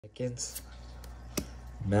Seconds.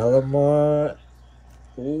 Malamar.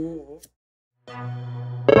 Ooh.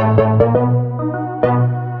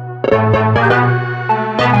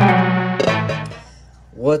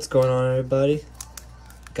 What's going on, everybody?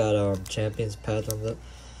 Got Champions Path on the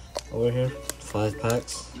over here, 5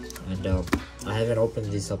 packs, and I haven't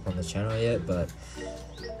opened these up on the channel yet, but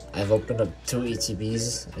I've opened up 2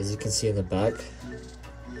 ETBs, as you can see in the back.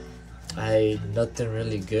 Nothing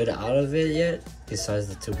really good out of it yet, besides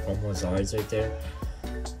the 2 promo Zards right there.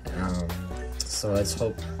 So let's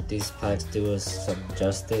hope these packs do us some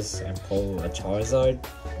justice and pull a Charizard,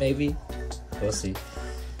 maybe. We'll see.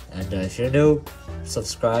 And if you're new,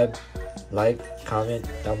 subscribe, like, comment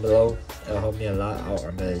down below. It'll help me a lot out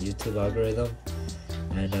on the YouTube algorithm.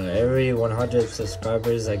 And every 100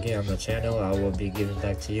 subscribers I get on the channel, I will be giving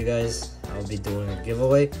back to you guys. I'll be doing a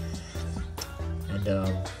giveaway. And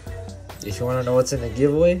if you want to know what's in the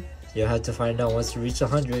giveaway, you'll have to find out once you reach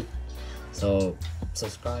 100. So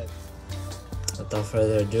subscribe. Without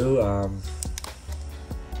further ado,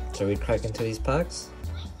 shall we crack into these packs?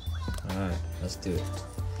 Alright, let's do it.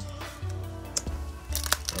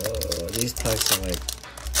 Oh, these packs are like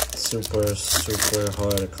super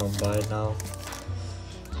hard to come by now.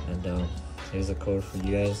 And here's a code for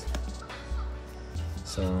you guys.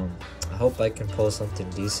 So I hope I can pull something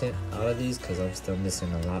decent out of these, because I'm still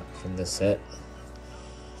missing a lot from the set.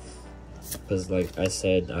 Because like I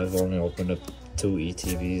said, I've only opened up 2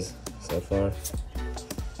 ETBs so far.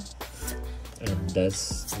 And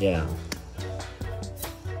that's, yeah.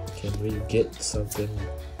 Can we get something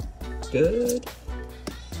good?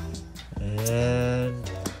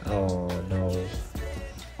 And oh no,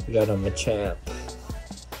 we got a Machamp.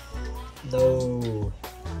 No.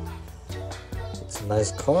 It's a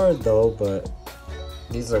nice card though, but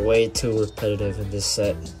these are way too repetitive in this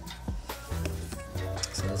set.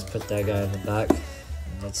 So let's put that guy in the back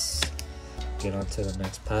and let's get on to the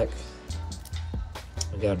next pack.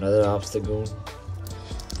 We got another Obstagoon.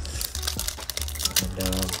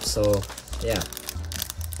 And so yeah,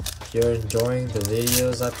 if you're enjoying the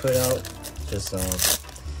videos I put out, just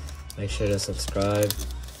make sure to subscribe,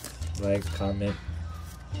 like, comment,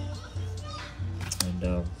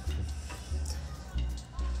 and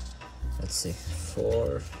let's see,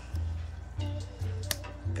 4.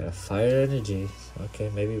 Got a fire energy. Okay,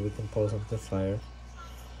 maybe we can pull something fire.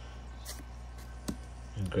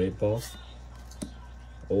 Great ball.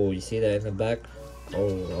 Oh, you see that in the back?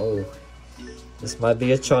 Oh, this might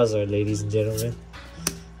be a Charizard, ladies and gentlemen.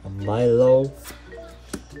 A Milo,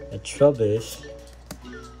 a Trubbish,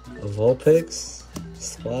 a Vulpix,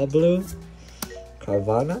 Swablu,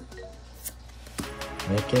 Carvana,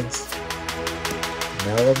 Mekins,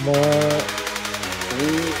 Malamar,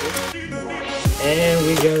 and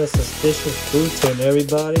we got a Suspicious Booton,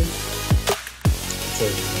 everybody.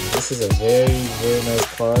 This is a very nice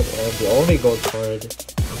card, and the only gold card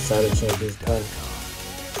inside of Champions Pack.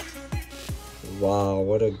 Wow,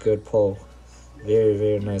 what a good pull.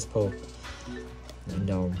 Very nice pull. And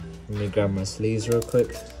let me grab my sleeves real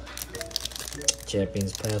quick.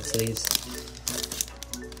 Champions Path sleeves.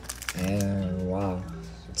 And wow,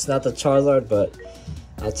 it's not the Charizard, but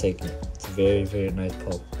I'll take it. It's a very nice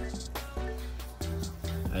pull.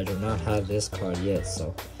 I do not have this card yet,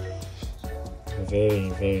 so a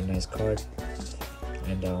very nice card.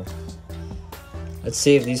 And let's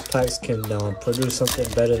see if these packs can produce something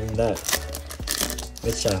better than that,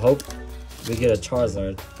 which I hope we get a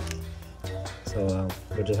Charizard. So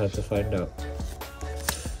we'll just have to find out.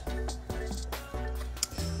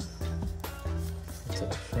 To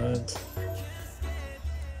the front,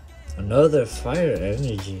 another fire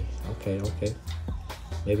energy. Okay,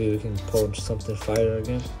 maybe we can pull something fire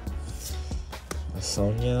again. A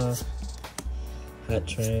Sonia,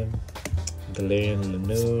 Hatchrim, Galarian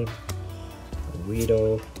Lanoon,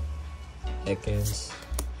 Weedle, Ekans,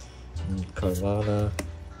 Carvana,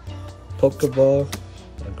 Pokeball,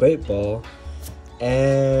 a Great Ball,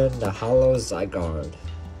 and a Hollow Zygarde.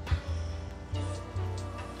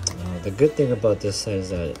 The good thing about this set is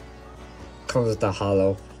that it comes with a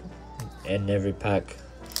Hollow in every pack,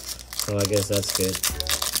 so I guess that's good.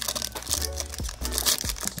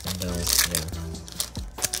 And yeah,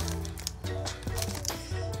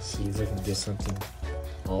 see if we can get something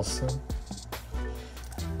awesome.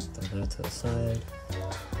 Throw that to the side.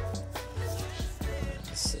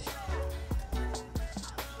 Let's see.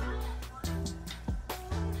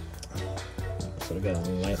 So we got a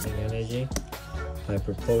Lightning Energy,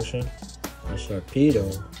 Hyper Potion, a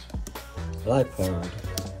Sharpedo, Liepard,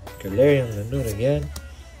 Galarian Lanoon again,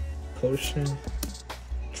 Potion,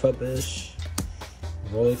 Trubbish,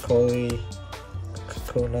 Roly-Poly,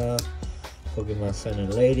 Kakuna, Pokemon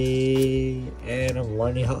Center Lady, and a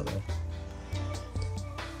Warning Hollow.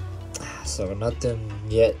 So nothing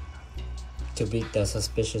yet to beat that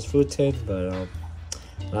suspicious fruit tin, but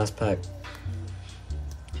last pack.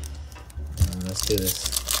 Let's do this.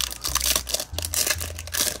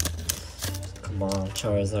 Come on,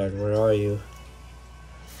 Charizard, where are you?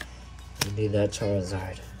 We need that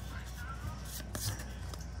Charizard.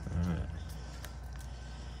 Alright.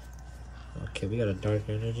 Okay, we got a Dark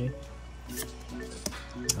Energy.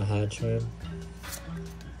 A Hatchrim.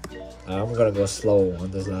 I'm gonna go slow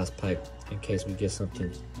on this last pack in case we get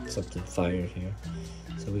something fire here.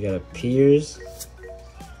 So we got a Piers,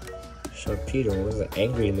 Sharpedo. What is an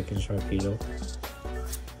angry looking Sharpedo?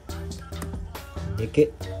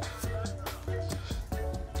 Nickit,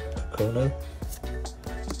 Kakuna,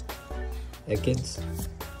 Ekans,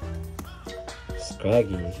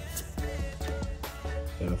 Scraggy.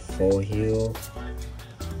 Got a Full Heal.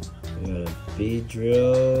 We got a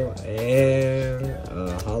Beedrill and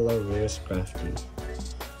a Hollow Rare Scrafty.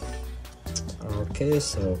 Okay,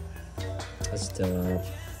 so that's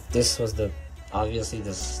this was obviously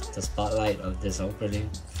the spotlight of this opening.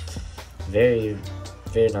 Very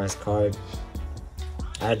nice card.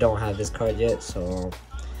 I don't have this card yet, so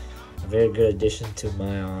a very good addition to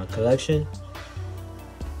my collection.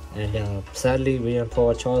 And sadly we didn't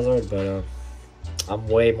pull a Charizard, but I'm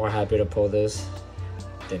way more happy to pull this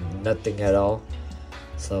than nothing at all.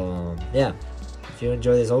 So yeah, if you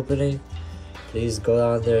enjoy this opening, please go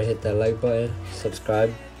down there, hit that like button,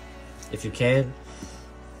 subscribe if you can,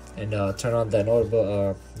 and turn on that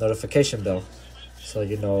notification bell so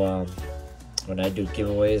you know when I do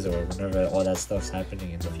giveaways or whenever all that stuff's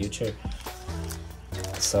happening in the future.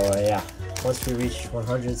 So yeah, once we reach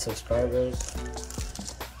 100 subscribers,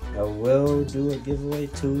 I will do a giveaway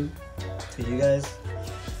to you guys.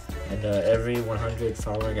 And every 100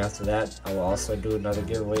 following after that, I will also do another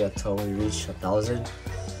giveaway until we reach 1,000.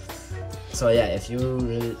 So yeah, if you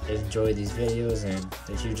really enjoy these videos and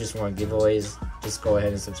if you just want giveaways, just go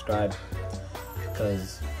ahead and subscribe.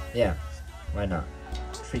 Because yeah, why not?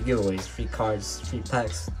 Free giveaways, free cards, free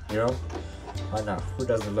packs, you know? Why not? Who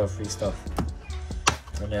doesn't love free stuff?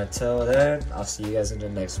 And until then, I'll see you guys in the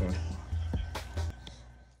next one.